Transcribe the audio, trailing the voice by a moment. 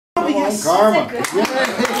Come on, Karma.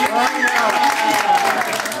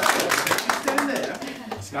 Stand there.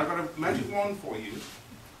 Now I've got a magic wand for you.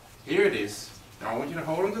 Here it is. Now I want you to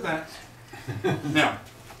hold on to that. Now,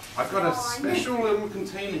 I've got a special little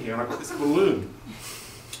container here, and I've got this balloon.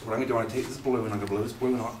 What I'm going to do, I take this balloon, I'm going to blow this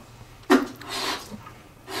balloon up.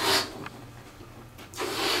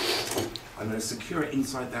 I'm going to secure it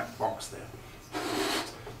inside that box there.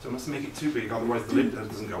 So I mustn't make it too big, otherwise the lid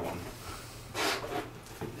doesn't go on.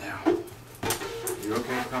 Now, you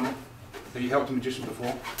okay, Carmel? Have you helped a magician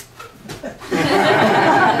before?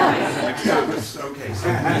 Okay, so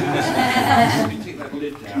let me take that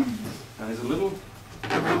lid down, and there's a little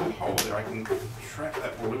hole there I can trap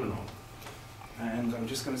that balloon on. And I'm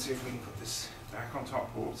just going to see if we can put this back on top.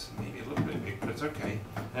 Oh, it's maybe a little bit big, but it's okay.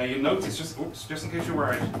 Now you'll notice, just in case you're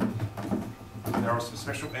worried, there are some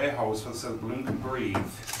special air holes so the balloon can breathe.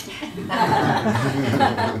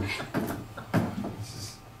 This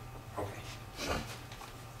is okay. A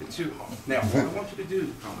bit too hot. Now, what I want you to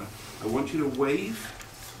do, Carmen, I want you to wave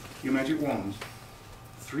your magic wand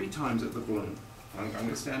 3 times at the balloon. I'm going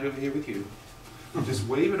to stand over here with you. Just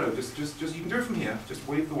wave it over. Just you can do it from here. Just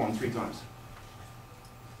wave the wand 3 times.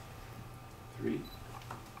 3.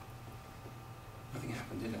 Nothing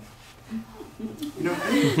happened, did it? You know,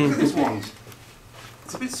 look at this wand.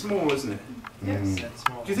 It's a bit small, isn't it? Yes, that's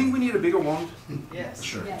small. Do you think we need a bigger wand? Yes.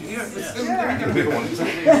 Sure. Let me get a bigger one.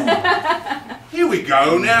 Here we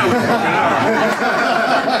go. Now we're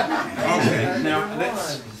talking. Okay. Now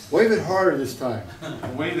let's Wave it harder this time.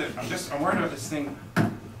 wave it. I'm worried about this thing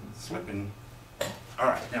slipping. All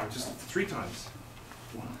right. Now just 3 times.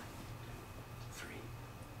 1, 3.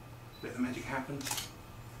 Let the magic happen. What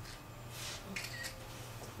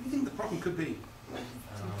do you think the problem could be?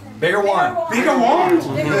 Bigger one. Bigger wand? You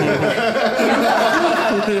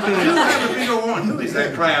have a bigger wand. Who is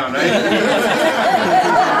that clown, eh?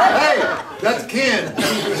 Hey, that's Ken.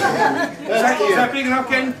 Is that big enough,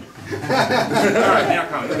 Ken? Alright, now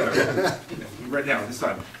come. Right now, this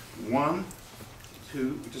time. 1,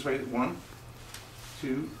 2, just wait. 1,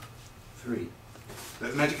 2, 3.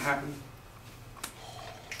 Let the magic happen.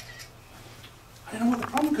 I don't know what the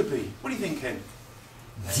problem could be. What do you think, Ken?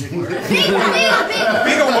 Bigger wand?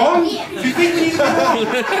 Bigger Yeah. Do you think we need a bigger wand?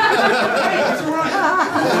 Hey, that's all right.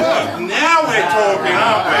 Look, now we're talking,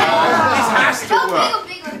 aren't we? This has to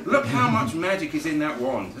work. Look how much magic is in that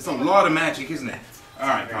wand. It's a lot of magic, isn't it? All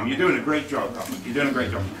right, Tom, you're doing a great job, Tom. You're doing a great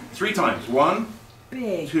job. 3 times. 1,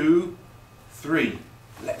 2, 3.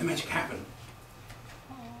 Let the magic happen.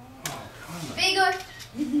 Oh, Bigger.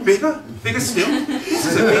 bigger? Bigger still? This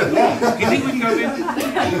is a big wand. Do you think we can go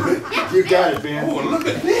bigger? You got it, man. Oh, look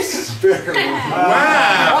at this. Bigger.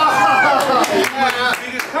 Wow.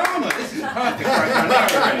 Big as Karma. This is perfect right now. Now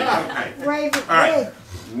we're ready. Okay. All right.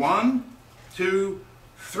 1, 2,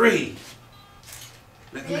 3.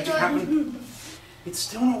 Let the magic happen. It's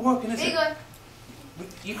still not working, is it? Bigger.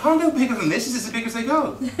 You can't go bigger than this. This is as big as they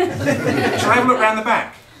go. Shall I have a look round the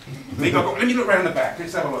back? Maybe let me look round the back.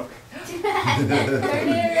 Let's have a look. Turn it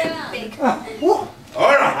around.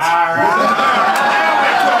 All right. Now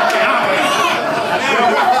we're talking, aren't we? Now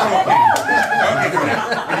we're talking. Okay, come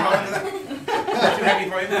on. Is that too heavy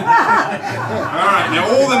for you? All right. Now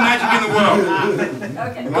all the magic in the world.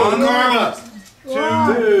 Okay. 1, Karma.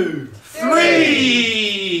 2,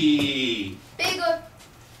 3. Bigger.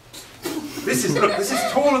 This is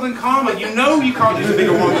taller than Karma. You know you can't do a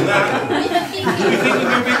bigger one than that. You think we can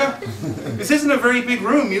go bigger? This isn't a very big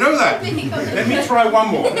room, you know that. Let me try one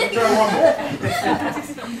more. Let me try one more.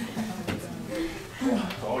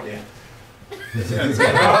 Oh dear. This is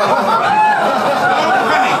even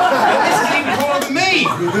taller than me.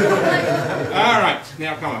 All right,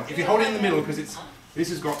 now come on. If you hold it in the middle, because this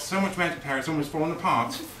has got so much magic power, it's almost falling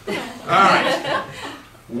apart. All right.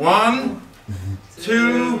 1,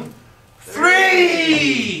 2,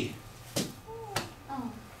 3.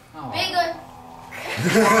 Bigger.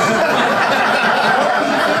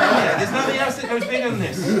 There's nothing else that goes bigger than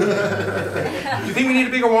this. Do you think we need a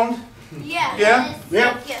bigger wand? Yeah. Yeah?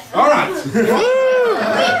 Yes. Yes. All right.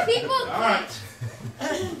 People. All right.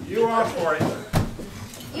 You asked for it.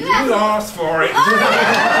 You You asked for it. This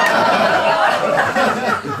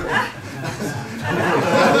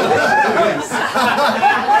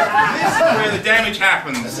is where the damage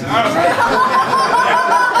happens. Karma.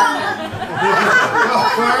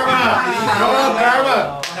 Come on,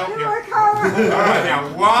 Karma. Help you. All right, now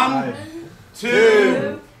 1,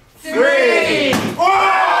 2, 3. Oh!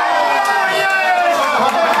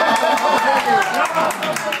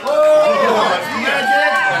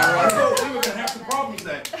 I thought we were going to have some problems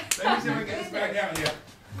then. Let me see if I can get this back out here.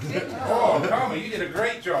 Oh, Karma, you did a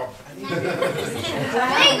great job. Bigger.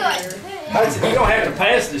 Hudson, you don't have to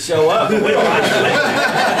pass to show up. We don't like to let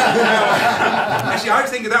Actually, I was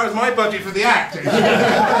thinking that was my budget for the act.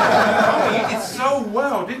 Oh, you did so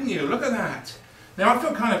well, didn't you? Look at that. Now, I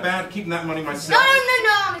feel kind of bad keeping that money myself. No,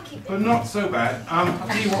 I'm gonna keep it. But not so bad. I'll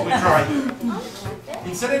tell you what we try.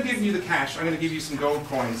 Instead of giving you the cash, I'm going to give you some gold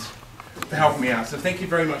coins to help me out. So thank you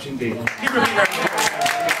very much indeed. Give her a big round of applause.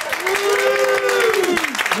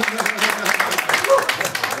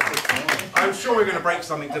 I'm sure we're going to break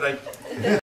something today.